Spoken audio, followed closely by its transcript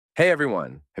Hey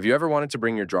everyone, have you ever wanted to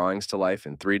bring your drawings to life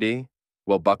in 3D?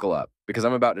 Well, buckle up, because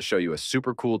I'm about to show you a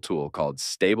super cool tool called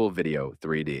Stable Video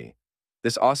 3D.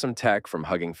 This awesome tech from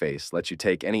Hugging Face lets you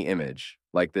take any image,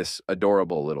 like this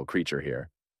adorable little creature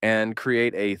here, and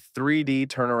create a 3D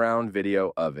turnaround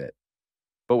video of it.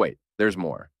 But wait, there's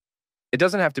more. It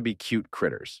doesn't have to be cute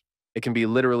critters. It can be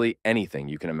literally anything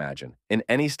you can imagine, in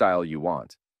any style you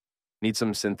want. Need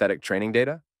some synthetic training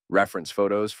data? Reference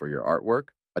photos for your artwork?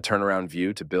 A turnaround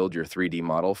view to build your 3D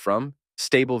model from?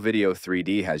 Stable Video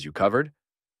 3D has you covered.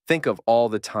 Think of all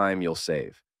the time you'll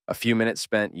save. A few minutes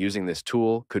spent using this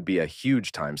tool could be a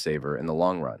huge time saver in the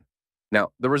long run.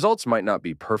 Now, the results might not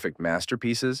be perfect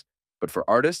masterpieces, but for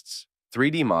artists,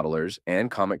 3D modelers,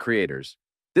 and comic creators,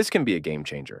 this can be a game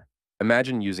changer.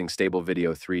 Imagine using Stable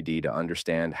Video 3D to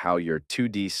understand how your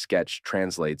 2D sketch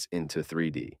translates into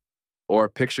 3D. Or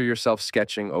picture yourself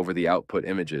sketching over the output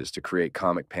images to create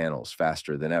comic panels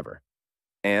faster than ever.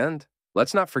 And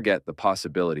let's not forget the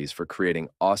possibilities for creating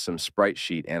awesome sprite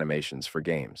sheet animations for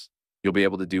games. You'll be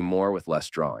able to do more with less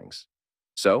drawings.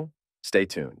 So, stay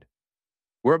tuned.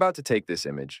 We're about to take this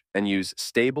image and use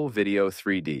Stable Video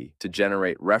 3D to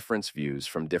generate reference views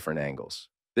from different angles.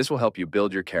 This will help you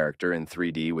build your character in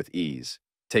 3D with ease,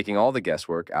 taking all the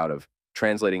guesswork out of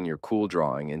translating your cool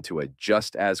drawing into a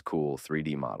just as cool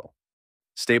 3D model.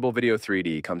 Stable Video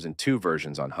 3D comes in two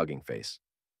versions on Hugging Face.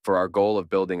 For our goal of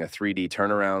building a 3D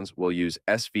turnarounds, we'll use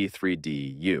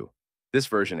SV3DU. This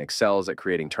version excels at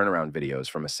creating turnaround videos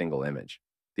from a single image.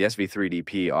 The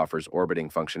SV3DP offers orbiting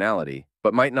functionality,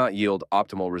 but might not yield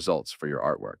optimal results for your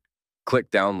artwork. Click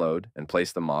Download and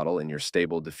place the model in your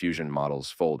Stable Diffusion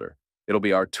Models folder. It'll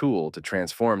be our tool to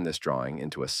transform this drawing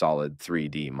into a solid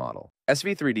 3D model.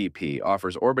 SV3DP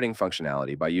offers orbiting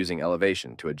functionality by using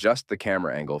elevation to adjust the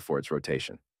camera angle for its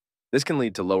rotation. This can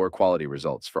lead to lower quality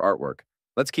results for artwork.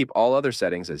 Let's keep all other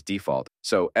settings as default,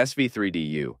 so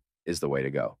SV3DU is the way to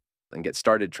go, and get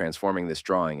started transforming this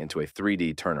drawing into a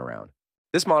 3D turnaround.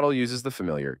 This model uses the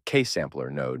familiar case sampler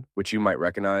node, which you might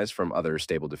recognize from other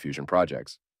Stable Diffusion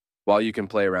projects. While you can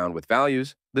play around with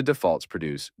values, the defaults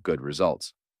produce good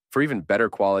results. For even better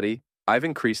quality, I've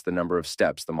increased the number of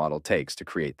steps the model takes to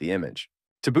create the image.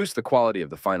 To boost the quality of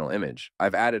the final image,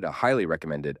 I've added a highly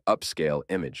recommended upscale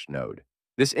image node.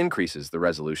 This increases the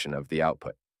resolution of the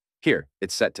output. Here,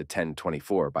 it's set to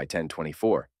 1024 by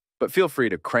 1024, but feel free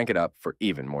to crank it up for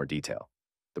even more detail.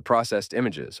 The processed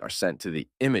images are sent to the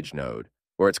image node,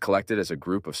 where it's collected as a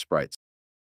group of sprites.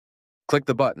 Click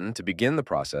the button to begin the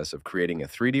process of creating a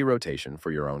 3D rotation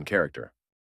for your own character.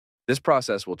 This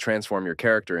process will transform your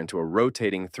character into a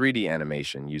rotating 3D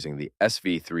animation using the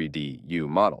SV3DU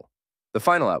model. The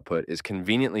final output is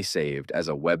conveniently saved as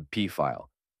a WebP file,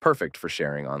 perfect for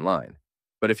sharing online.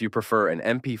 But if you prefer an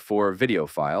MP4 video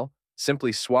file,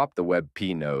 simply swap the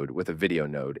WebP node with a video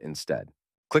node instead.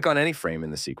 Click on any frame in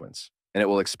the sequence, and it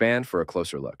will expand for a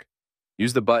closer look.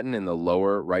 Use the button in the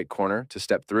lower right corner to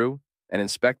step through and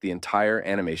inspect the entire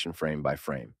animation frame by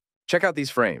frame. Check out these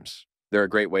frames. They're a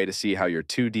great way to see how your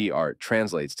 2D art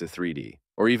translates to 3D,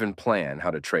 or even plan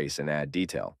how to trace and add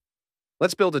detail.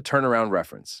 Let's build a turnaround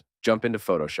reference. Jump into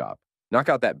Photoshop. Knock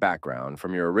out that background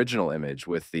from your original image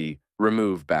with the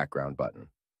Remove Background button.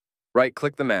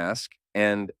 Right-click the mask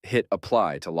and hit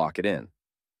Apply to lock it in.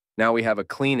 Now we have a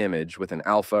clean image with an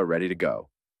alpha ready to go.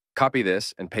 Copy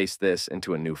this and paste this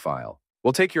into a new file.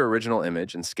 We'll take your original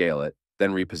image and scale it,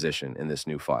 then reposition in this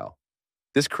new file.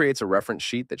 This creates a reference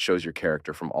sheet that shows your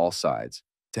character from all sides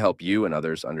to help you and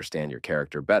others understand your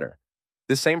character better.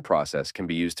 This same process can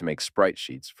be used to make sprite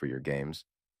sheets for your games,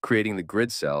 creating the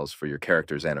grid cells for your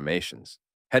character's animations.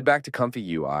 Head back to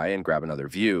ComfyUI and grab another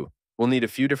view. We'll need a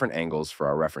few different angles for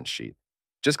our reference sheet.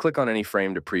 Just click on any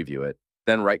frame to preview it,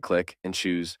 then right-click and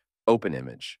choose Open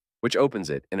Image, which opens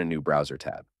it in a new browser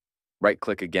tab.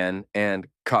 Right-click again and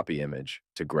Copy Image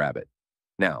to grab it.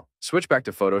 Now, switch back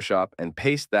to Photoshop and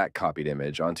paste that copied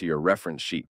image onto your reference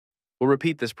sheet. We'll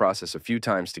repeat this process a few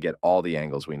times to get all the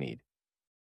angles we need.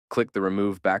 Click the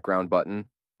Remove Background button,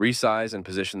 resize and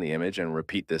position the image, and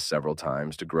repeat this several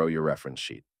times to grow your reference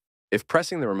sheet. If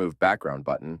pressing the Remove Background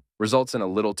button results in a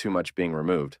little too much being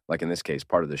removed, like in this case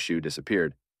part of the shoe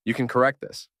disappeared, you can correct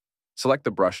this. Select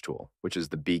the Brush tool, which is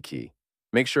the B key.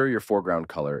 Make sure your foreground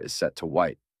color is set to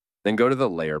white. Then go to the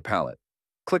Layer palette.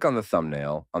 Click on the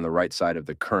thumbnail on the right side of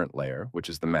the current layer, which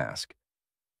is the mask.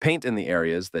 Paint in the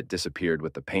areas that disappeared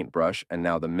with the paintbrush, and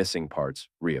now the missing parts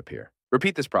reappear.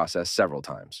 Repeat this process several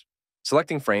times.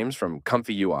 Selecting frames from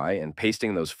ComfyUI and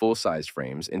pasting those full-sized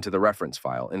frames into the reference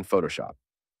file in Photoshop.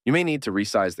 You may need to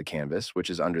resize the canvas, which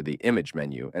is under the Image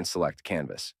menu, and select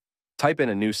Canvas. Type in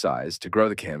a new size to grow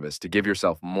the canvas to give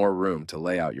yourself more room to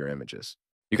lay out your images.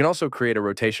 You can also create a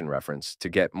rotation reference to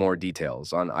get more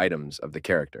details on items of the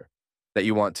character that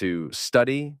you want to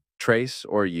study, trace,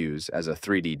 or use as a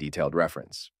 3D detailed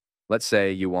reference. Let's say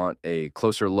you want a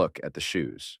closer look at the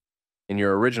shoes. In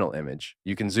your original image,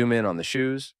 you can zoom in on the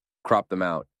shoes, crop them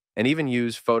out, and even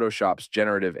use Photoshop's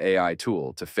generative AI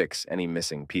tool to fix any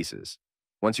missing pieces.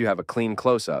 Once you have a clean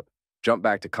close-up, jump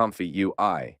back to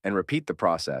ComfyUI and repeat the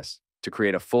process to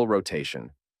create a full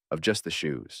rotation of just the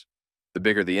shoes. The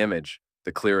bigger the image,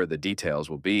 the clearer the details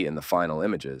will be in the final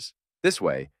images. This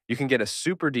way, you can get a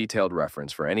super detailed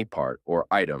reference for any part or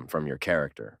item from your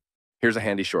character. Here's a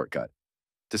handy shortcut.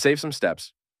 To save some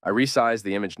steps, I resized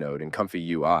the image node in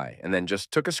ComfyUI and then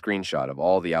just took a screenshot of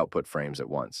all the output frames at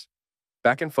once.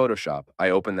 Back in Photoshop,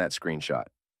 I opened that screenshot.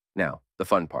 Now, the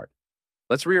fun part.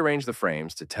 Let's rearrange the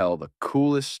frames to tell the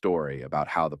coolest story about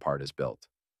how the part is built.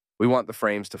 We want the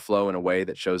frames to flow in a way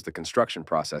that shows the construction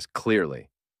process clearly.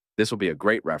 This will be a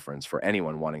great reference for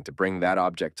anyone wanting to bring that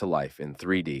object to life in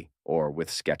 3D or with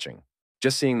sketching.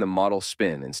 Just seeing the model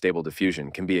spin in Stable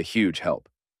Diffusion can be a huge help.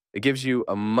 It gives you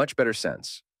a much better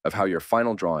sense of how your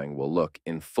final drawing will look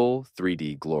in full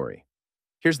 3D glory.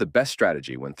 Here's the best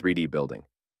strategy when 3D building.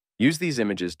 Use these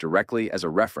images directly as a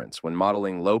reference when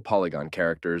modeling low polygon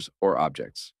characters or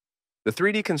objects. The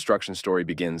 3D construction story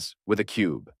begins with a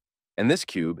cube, and this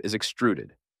cube is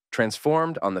extruded,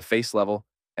 transformed on the face level,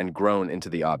 and grown into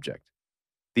the object.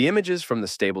 The images from the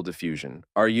Stable Diffusion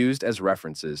are used as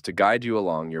references to guide you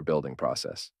along your building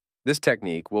process. This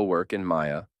technique will work in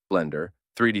Maya, Blender,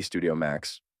 3D Studio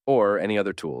Max, or any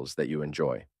other tools that you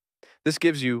enjoy. This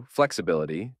gives you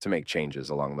flexibility to make changes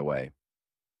along the way.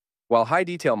 While high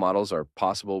detail models are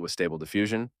possible with Stable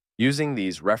Diffusion, using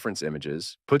these reference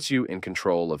images puts you in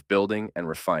control of building and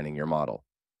refining your model.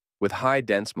 With high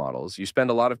dense models, you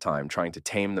spend a lot of time trying to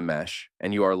tame the mesh,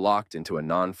 and you are locked into a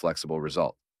non-flexible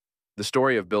result. The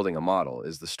story of building a model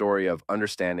is the story of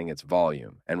understanding its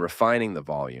volume and refining the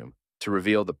volume to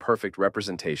reveal the perfect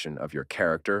representation of your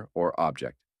character or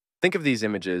object. Think of these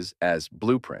images as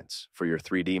blueprints for your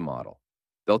 3D model.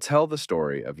 They'll tell the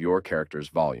story of your character's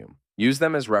volume. Use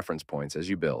them as reference points as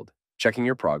you build, checking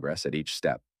your progress at each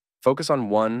step. Focus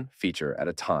on one feature at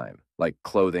a time, like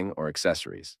clothing or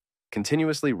accessories.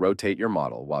 Continuously rotate your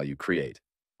model while you create,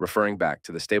 referring back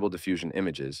to the Stable Diffusion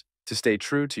images to stay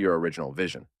true to your original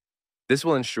vision. This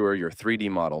will ensure your 3D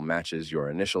model matches your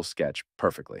initial sketch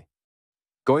perfectly.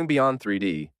 Going beyond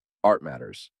 3D, art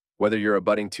matters. Whether you're a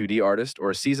budding 2D artist or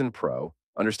a seasoned pro,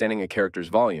 understanding a character's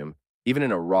volume, even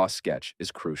in a raw sketch, is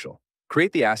crucial.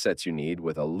 Create the assets you need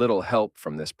with a little help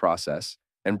from this process,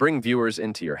 and bring viewers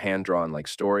into your hand-drawn-like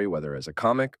story, whether as a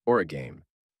comic or a game.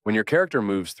 When your character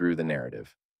moves through the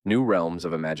narrative, new realms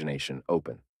of imagination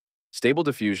open. Stable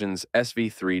Diffusion's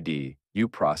SV3D U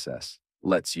process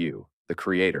lets you, the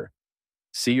creator,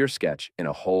 see your sketch in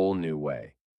a whole new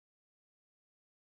way.